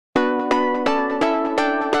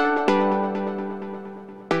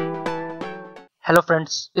Hello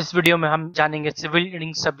friends, इस video में हम जानेंगे सिविल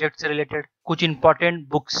इंजीनियरिंग सब्जेक्ट से रिलेटेड कुछ इंपॉर्टेंट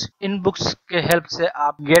बुक्स। इन बुक्स के हेल्प से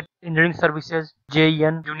आप gate engineering services,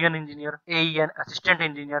 JEN, junior engineer, AEN, assistant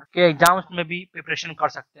engineer के एग्जाम्स में भी प्रिपरेशन कर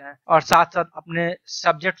सकते हैं और साथ साथ अपने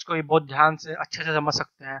सब्जेक्ट्स को भी बहुत ध्यान से अच्छे से समझ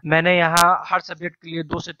सकते हैं। मैंने यहाँ हर सब्जेक्ट के लिए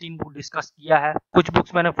 2 से 3 बुक डिस्कस किया है। कुछ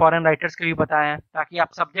बुक्स मैंने फॉरेन राइटर्स के भी बताए हैं ताकि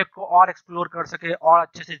आप सब्जेक्ट को और एक्सप्लोर कर सके और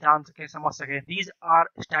अच्छे से जान सके, समझ सके। These are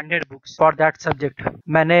standard books for that subject.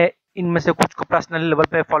 मैंने इनमें से कुछ को पर्सनल लेवल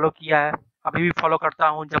पे फॉलो किया है, अभी भी फॉलो करता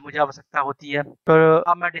हूँ जब मुझे आवश्यकता होती है। तो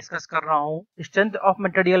अब मैं डिस्कस कर रहा हूँ स्ट्रेंथ ऑफ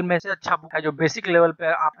मटेरियल में से अच्छा बुक है जो बेसिक लेवल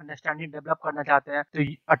पे आप अंडरस्टैंडिंग डेवलप करना चाहते हैं, तो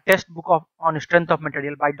a text book on strength of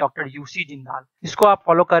material by doctor UC Jindal. इसको आप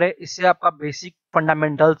फॉलो करें, इससे आपका बेसिक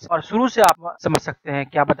फंडामेंटल्स और शुरू से आप समझ सकते हैं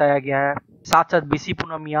क्या बताया गया है। साथ साथ बीसी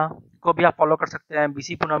पूनमिया को भी आप फॉलो कर सकते हैं।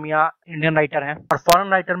 बीसी पूनमिया इंडियन राइटर हैं और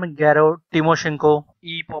फॉरेन राइटर में गैरो, टिमोशेंको,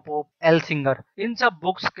 ई पोपोव, एल सिंगर। इन सब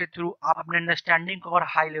बुक्स के थ्रू आप अपने अंडरस्टैंडिंग को और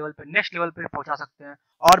हाई लेवल पे, नेक्स्ट लेवल पे पहुंचा सकते हैं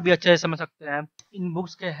और भी अच्छे से समझ सकते हैं। इन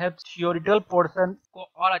बुक्स के हेल्प थियोरिटिकल पोर्शन को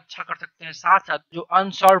और अच्छा कर सकते हैं। साथ साथ जो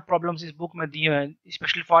अनसॉल्व प्रॉब्लम्स इस बुक में दिए हैं,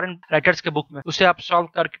 स्पेशली फॉरेन राइटर्स के बुक में, उसे आप सॉल्व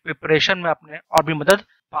करके प्रिपरेशन में अपने और भी मदद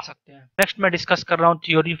पा सकते हैं। नेक्स्ट मैं डिस्कस कर रहा हूँ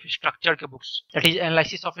थ्योरी ऑफ स्ट्रक्चर के books, that is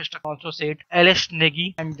analysis of structure, also said LS Negi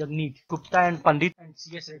and Jagneet, Gupta and Pandit and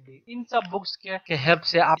CS Reddy. इन सब बुक्स के हेल्प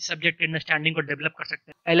से आप सब्जेक्ट की अंडरस्टैंडिंग को डेवलप कर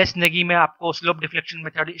सकते हैं। एलएस नेगी में आपको slope deflection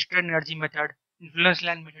method, strain energy method, influence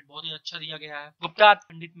line method बहुत ही अच्छा दिया गया है। गुप्ता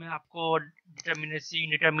पंडित में आपको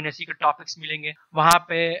डिटर्मिनेसी के टॉपिक्स मिलेंगे। वहां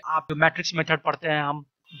पे आप मैट्रिक्स मेथड पढ़ते हैं, हम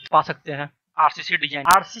पा सकते हैं। आरसीसी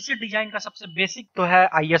डिजाइन का सबसे बेसिक तो है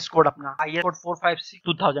आईएस कोड, अपना आईएस कोड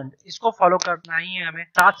 456/2000। इसको फॉलो करना ही है हमें।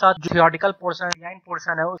 साथ साथ जो थियोरेटिकल पोर्शन, डिजाइन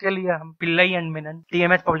पोर्शन है, उसके लिए हम Pillai and Menon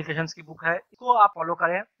TMH publications की बुक है, इसको आप फॉलो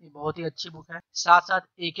करें, ये बहुत ही अच्छी बुक है। साथ साथ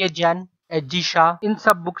एके जैन, एचजी शाह, इन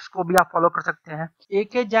सब बुक्स को भी आप फॉलो कर सकते हैं।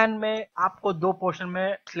 एके जैन में आपको 2 पोर्शन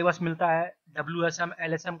में सिलेबस मिलता है, डब्ल्यूएसएम,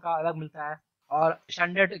 एलएसएम का अलग मिलता है और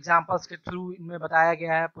स्टैंडर्ड एग्जांपल्स के थ्रू इनमें बताया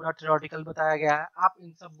गया है, पूरा थ्योरेटिकल बताया गया है। आप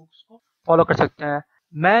इन सब बुक्स को फॉलो कर सकते हैं।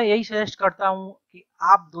 मैं यही सजेस्ट करता हूँ कि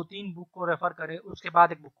आप 2-3 बुक को रेफर करें, उसके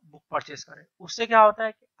बाद एक बुक परचेस करें। उससे क्या होता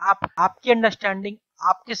है कि आपकी अंडरस्टैंडिंग,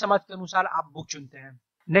 आपके समझ के अनुसार आप बुक चुनते हैं।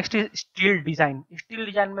 Next is steel design. Steel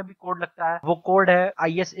design में भी कोड लगता है, वो कोड है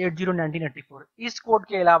IS 80-1984। इस कोड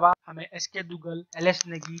के अलावा हमें एसके दुग्गल, एलएस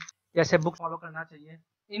नेगी जैसे बुक फॉलो करना चाहिए।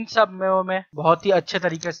 इन सब में बहुत ही अच्छे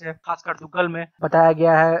तरीके से, खासकर दुग्गल में बताया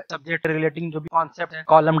गया है सब्जेक्ट रिलेटिंग जो भी कॉन्सेप्ट है,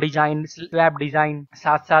 कॉलम डिजाइन, स्लैब डिजाइन,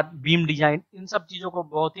 साथ साथ बीम डिजाइन, इन सब चीजों को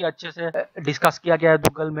बहुत ही अच्छे से डिस्कस किया गया है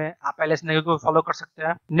दुग्गल में। आप एलएस नेगी को फॉलो कर सकते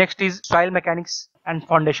हैं। Next is soil mechanics and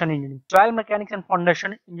foundation engineering. Soil mechanics and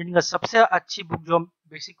foundation engineering का सबसे अच्छी बुक जो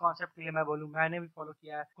बेसिक कॉन्सेप्ट के लिए मैं बोलूँ, मैंने भी फॉलो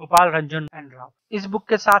किया है, गोपाल रंजन एंड राव। इस बुक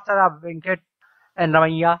के साथ साथ आप Venkat and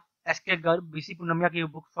Ramaiah, SK Garg, BC Punmia की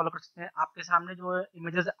बुक फॉलो कर सकते हैं। आपके सामने जो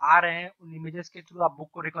इमेजेस आ रहे हैं, उन इमेजेस के थ्रू आप बुक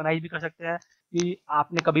को रिकॉग्नाइज भी कर सकते हैं कि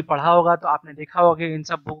आपने कभी पढ़ा होगा, तो आपने देखा होगा इन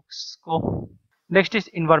सब बुक्स को। Next is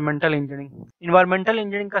environmental engineering. Environmental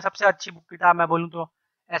engineering का सबसे अच्छी बुक किताब मैं बोलूँ तो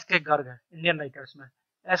एसके गर्ग है, इंडियन राइटर्स में।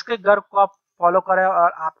 एसके गर्ग को आप फॉलो करें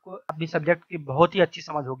और आपको अपनी सब्जेक्ट की बहुत ही अच्छी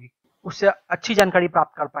समझ होगी, उससे अच्छी जानकारी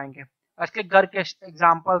प्राप्त कर पाएंगे। इसके घर के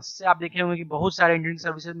एग्जांपल्स से आप देखे होंगे कि बहुत सारे इंजीनियरिंग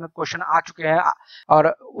सर्विसेज में क्वेश्चन आ चुके हैं और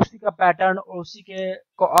उसी का पैटर्न और उसी के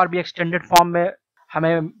को और भी एक्सटेंडेड फॉर्म में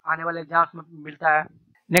हमें आने वाले एग्जाम्स में मिलता है।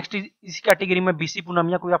 नेक्स्ट इस कैटेगरी में बीसी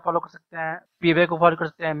पूनमिया को आप फॉलो कर सकते हैं, पीवे को फॉलो कर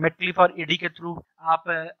सकते हैं। मेटक्लिफ और ईडी के थ्रू आप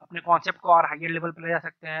अपने कॉन्सेप्ट को और हायर लेवल पर ले जा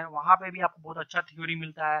सकते हैं। वहां पे भी आपको बहुत अच्छा थ्योरी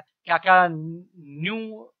मिलता है, क्या क्या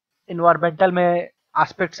न्यू इन्वायरमेंटल में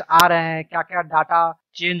एस्पेक्ट्स आ रहे हैं, क्या क्या डाटा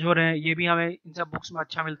चेंज हो रहे हैं, ये भी हमें इन सब बुक्स में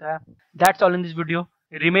अच्छा मिलता है। That's all in this video.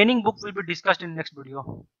 Remaining book will be discussed in next video.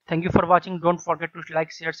 Thank you for watching. Don't forget to like,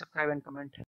 share, subscribe and comment.